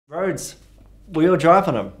Roads, we all drive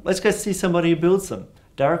on them. Let's go see somebody who builds them.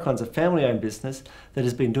 Daracon's a family-owned business that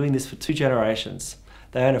has been doing this for 2 generations.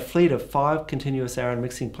 They own a fleet of 5 continuous Aran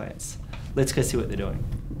mixing plants. Let's go see what they're doing.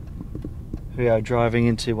 We are driving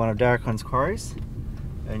into one of Daracon's quarries,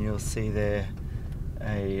 and you'll see there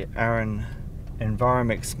a Aran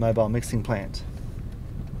Environmix mobile mixing plant.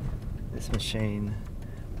 This machine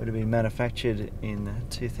would have been manufactured in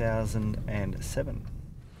 2007.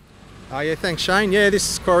 Yeah, thanks Shane. Yeah,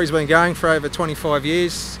 this quarry's been going for over 25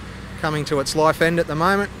 years, coming to its life end at the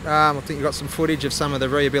moment. I think you've got some footage of some of the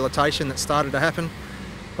rehabilitation that started to happen.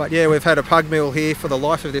 But yeah, we've had a pug mill here for the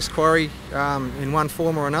life of this quarry in one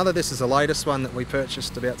form or another. This is the latest one that we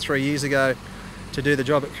purchased about 3 years ago to do the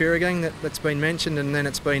job at Quarry that's been mentioned, and then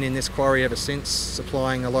it's been in this quarry ever since,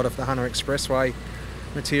 supplying a lot of the Hunter Expressway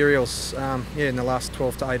materials in the last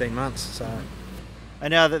 12 to 18 months. So. And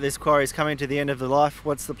now that this quarry is coming to the end of the life,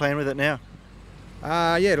 what's the plan with it now?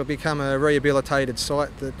 Yeah, it'll become a rehabilitated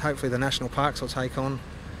site that hopefully the national parks will take on,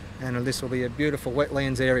 and this will be a beautiful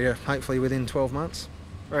wetlands area hopefully within 12 months.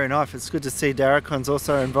 Very nice. It's good to see Daracon's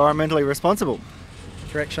also environmentally responsible.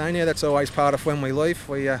 Correct, Shane. Yeah, that's always part of when we leave.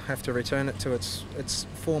 We have to return it to its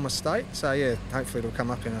former state. So yeah, hopefully it'll come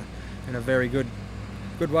up in a very good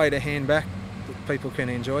way to hand back that people can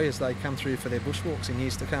enjoy as they come through for their bushwalks in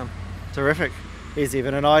years to come. Terrific. Here's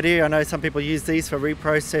even an idea. I know some people use these for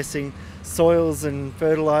reprocessing soils and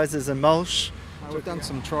fertilisers and mulch. We've done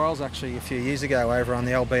some trials actually a few years ago over on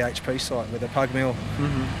the old BHP site with a pug mill.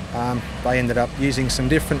 They ended up using some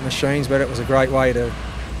different machines, but it was a great way to,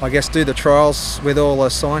 I guess, do the trials with all the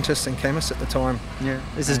scientists and chemists at the time. Yeah,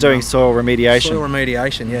 this is doing soil remediation. Soil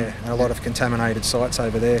remediation, yeah. A lot of contaminated sites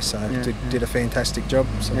over there, so did a fantastic job.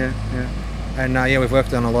 So. And yeah, we've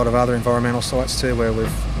worked on a lot of other environmental sites too, where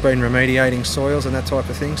we've been remediating soils and that type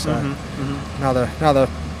of thing. So another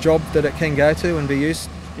job that it can go to and be used.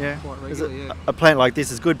 Yeah, a plant like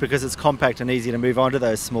this is good because it's compact and easy to move on to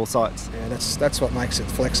those small sites. Yeah, that's what makes it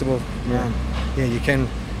flexible. Yeah, you can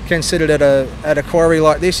sit it at a quarry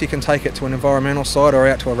like this. You can take it to an environmental site or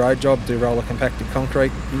out to a road job, do roller compacted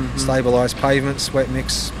concrete, stabilised pavements, wet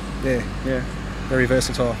mix. Yeah, very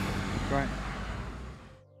versatile. Great.